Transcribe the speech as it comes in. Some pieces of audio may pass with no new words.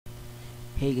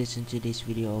Hey guys, in today's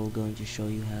video I'm going to show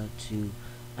you how to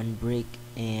unbrick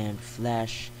and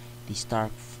flash the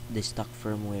stock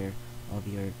firmware of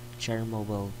your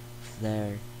Chermobile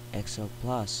Flare XL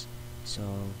Plus. So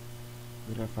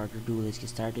without further ado, let's get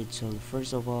started. So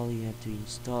first of all, you have to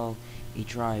install a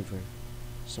driver.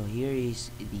 So here is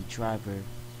the driver.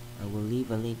 I will leave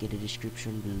a link in the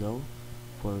description below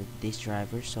for this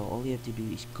driver. So all you have to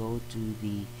do is go to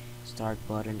the start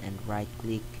button and right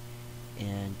click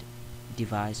and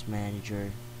device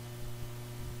manager,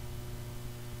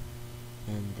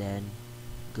 and then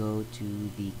go to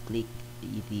the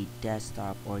the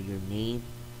desktop or your name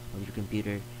of your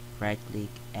computer, right click,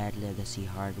 add legacy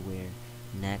hardware,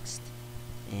 next,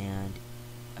 and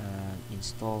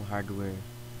install hardware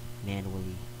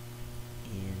manually,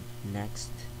 and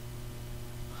next,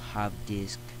 hub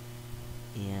disk,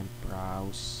 and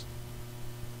browse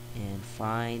and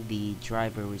find the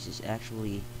driver, which is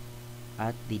actually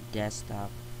at the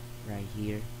desktop right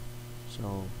here.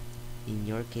 So in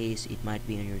your case it might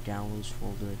be on your downloads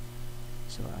folder,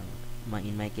 so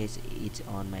in my case it's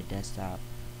on my desktop,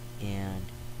 and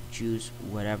choose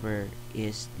whatever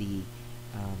is the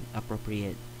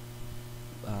appropriate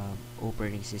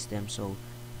operating system. So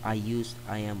I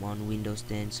am on Windows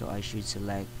 10, so I should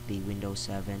select the Windows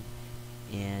 7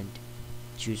 and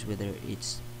choose whether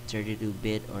it's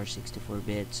 32-bit or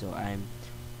 64-bit. So I'm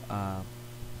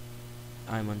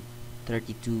on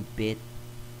 32-bit,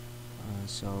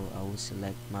 so I will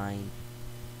select mine.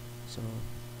 So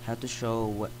how to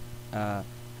show how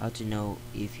to know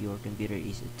if your computer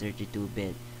is a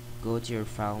 32-bit, go to your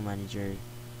file manager,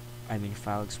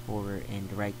 file explorer,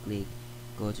 and right click,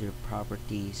 go to your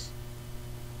properties.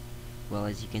 Well,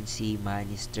 as you can see, mine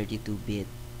is 32-bit,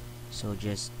 so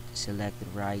just select the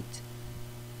right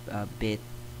bit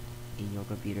in your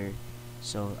computer.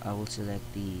 So I will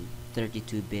select the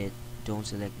 32-bit, don't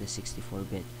select the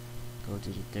 64-bit, go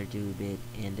to the 32-bit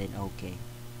and then OK,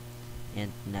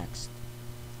 and next,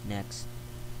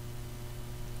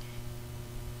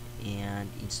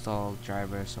 and install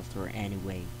driver software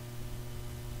anyway,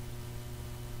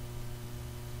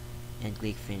 and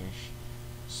click finish.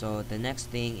 So the next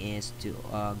thing is to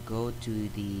go to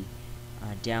the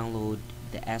download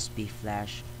the SP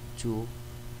Flash tool,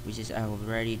 which is I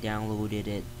already downloaded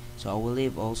it, so I will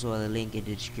leave also a link in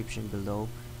the description below.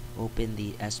 Open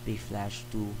the SP Flash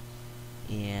tool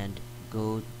and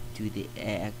go to the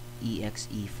exe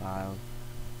file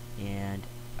and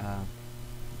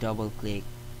double click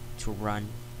to run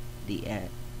the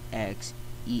exe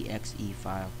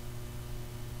file,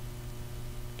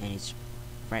 and it's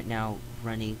right now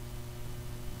running.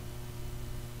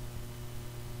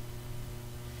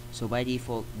 So by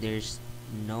default there's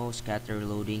no scatter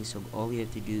loading, so all you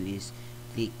have to do is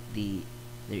click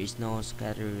there is no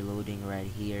scatter reloading right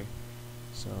here.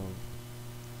 So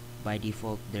by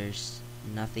default there's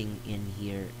nothing in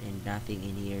here and nothing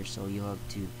in here, so you have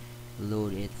to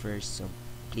load it first. So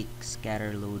click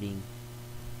scatter loading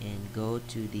and go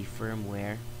to the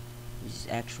firmware, which is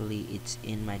actually it's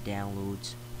in my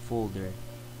downloads folder,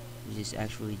 which is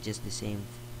actually just the same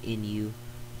in you.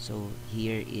 So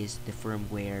here is the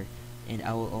firmware, and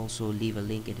I will also leave a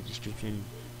link in the description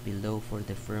below for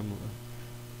the firmware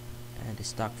and the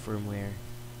stock firmware,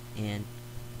 and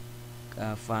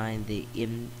find the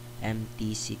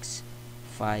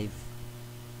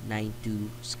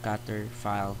MT6592 scatter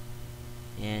file,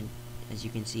 and as you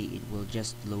can see it will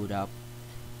just load up.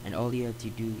 And all you have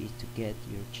to do is to get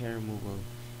your Chermobile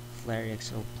Flare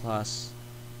XL Plus,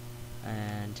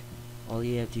 and all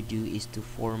you have to do is to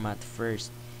format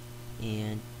first,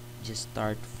 and just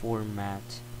start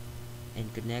format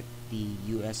and connect the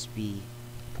USB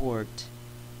port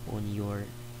on your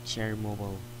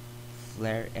Chermobile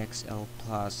Flare XL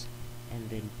Plus, and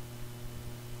then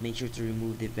make sure to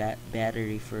remove the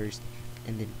battery first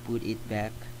and then put it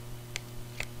back.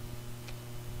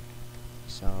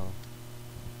 So,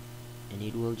 and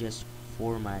it will just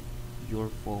format your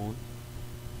phone,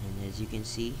 and as you can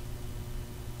see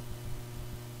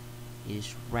it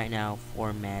is right now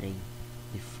formatting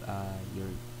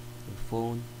your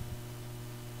phone.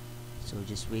 So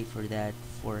just wait for that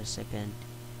for a second,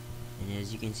 and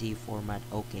as you can see format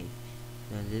OK.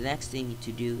 Now the next thing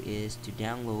to do is to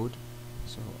download.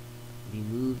 So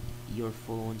remove your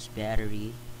phone's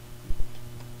battery,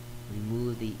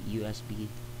 remove the USB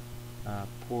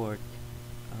port,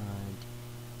 and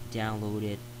download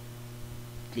it.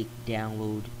 Click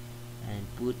download and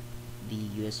put the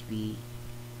USB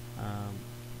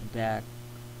back,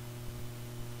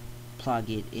 plug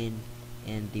it in,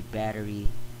 and the battery,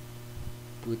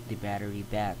 put the battery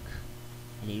back,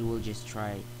 and it will just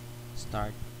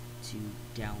start to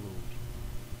download.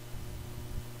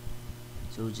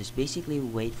 So just basically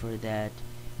wait for that.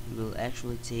 It will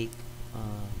actually take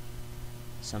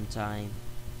some time,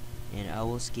 and I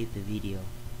will skip the video.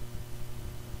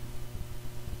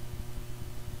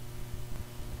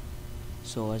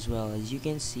 So as well, as you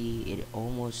can see, it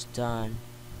almost done,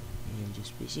 and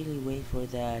just basically wait for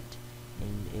that,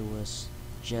 and it was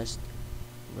just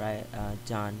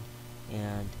done.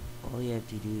 And all you have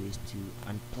to do is to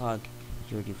unplug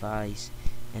your device,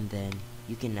 and then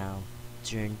you can now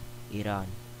turn it on.